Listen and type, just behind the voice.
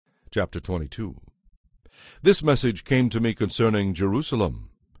chapter 22. This message came to me concerning Jerusalem.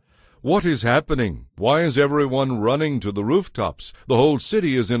 What is happening? Why is everyone running to the rooftops? The whole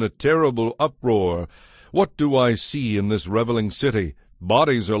city is in a terrible uproar. What do I see in this reveling city?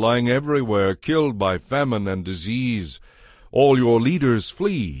 Bodies are lying everywhere, killed by famine and disease. All your leaders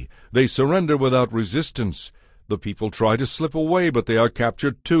flee. They surrender without resistance. The people try to slip away, but they are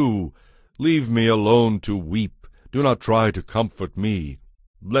captured too. Leave me alone to weep. Do not try to comfort me.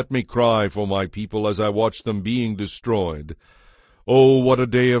 Let me cry for my people as I watch them being destroyed. Oh, what a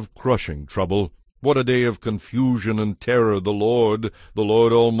day of crushing trouble! What a day of confusion and terror the Lord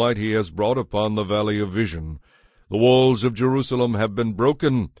Almighty, has brought upon the valley of vision. The walls of Jerusalem have been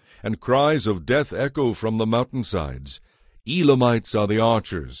broken, and cries of death echo from the mountainsides. Elamites are the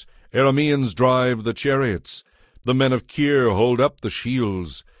archers. Arameans drive the chariots. The men of Kir hold up the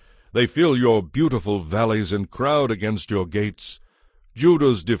shields. They fill your beautiful valleys and crowd against your gates.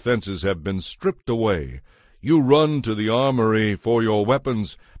 Judah's defenses have been stripped away. You run to the armory for your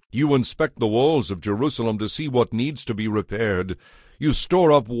weapons. You inspect the walls of Jerusalem to see what needs to be repaired. You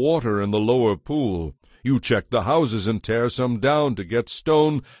store up water in the lower pool. You check the houses and tear some down to get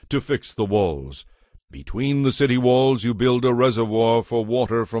stone to fix the walls. Between the city walls you build a reservoir for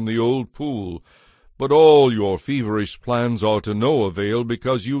water from the old pool. But all your feverish plans are to no avail,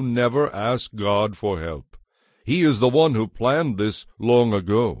 because you never ask God for help. He is the one who planned this long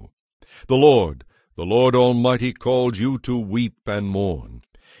ago. The Lord Almighty called you to weep and mourn.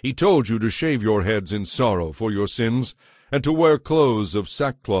 He told you to shave your heads in sorrow for your sins, and to wear clothes of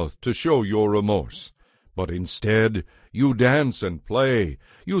sackcloth to show your remorse. But instead you dance and play.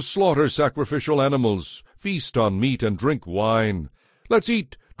 You slaughter sacrificial animals, feast on meat and drink wine. Let's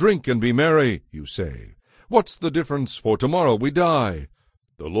eat, drink, and be merry, you say. What's the difference? For tomorrow we die.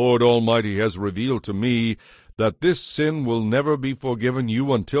 The Lord Almighty has revealed to me that this sin will never be forgiven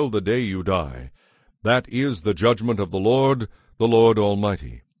you until the day you die. That is the judgment of the Lord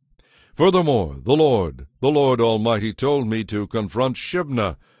Almighty. Furthermore, the Lord Almighty told me to confront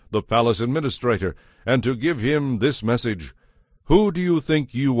Shebna, the palace administrator, and to give him this message: Who do you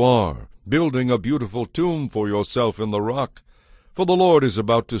think you are, building a beautiful tomb for yourself in the rock? For the Lord is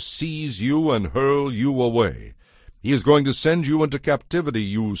about to seize you and hurl you away. He is going to send you into captivity,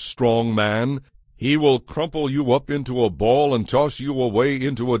 you strong man. He will crumple you up into a ball and toss you away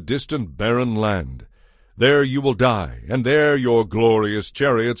into a distant barren land. There you will die, and there your glorious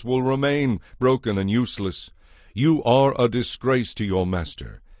chariots will remain, broken and useless. You are a disgrace to your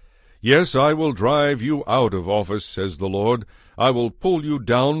master. Yes, I will drive you out of office, says the Lord. I will pull you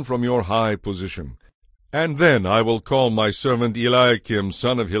down from your high position. And then I will call my servant Eliakim,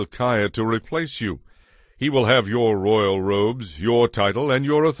 son of Hilkiah, to replace you. He will have your royal robes, your title, and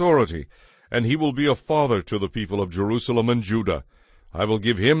your authority, and he will be a father to the people of Jerusalem and Judah. I will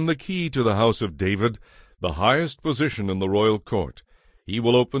give him the key to the house of David, the highest position in the royal court. He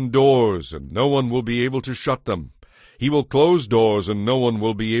will open doors, and no one will be able to shut them. He will close doors, and no one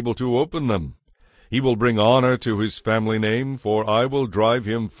will be able to open them. He will bring honor to his family name, for I will drive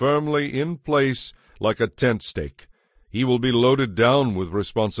him firmly in place like a tent stake. He will be loaded down with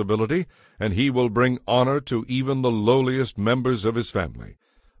responsibility, and he will bring honor to even the lowliest members of his family.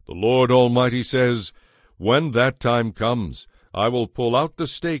 The Lord Almighty says, When that time comes, I will pull out the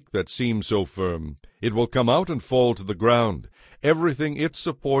stake that seemed so firm. It will come out and fall to the ground. Everything it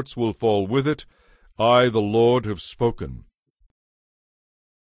supports will fall with it. I, the Lord, have spoken.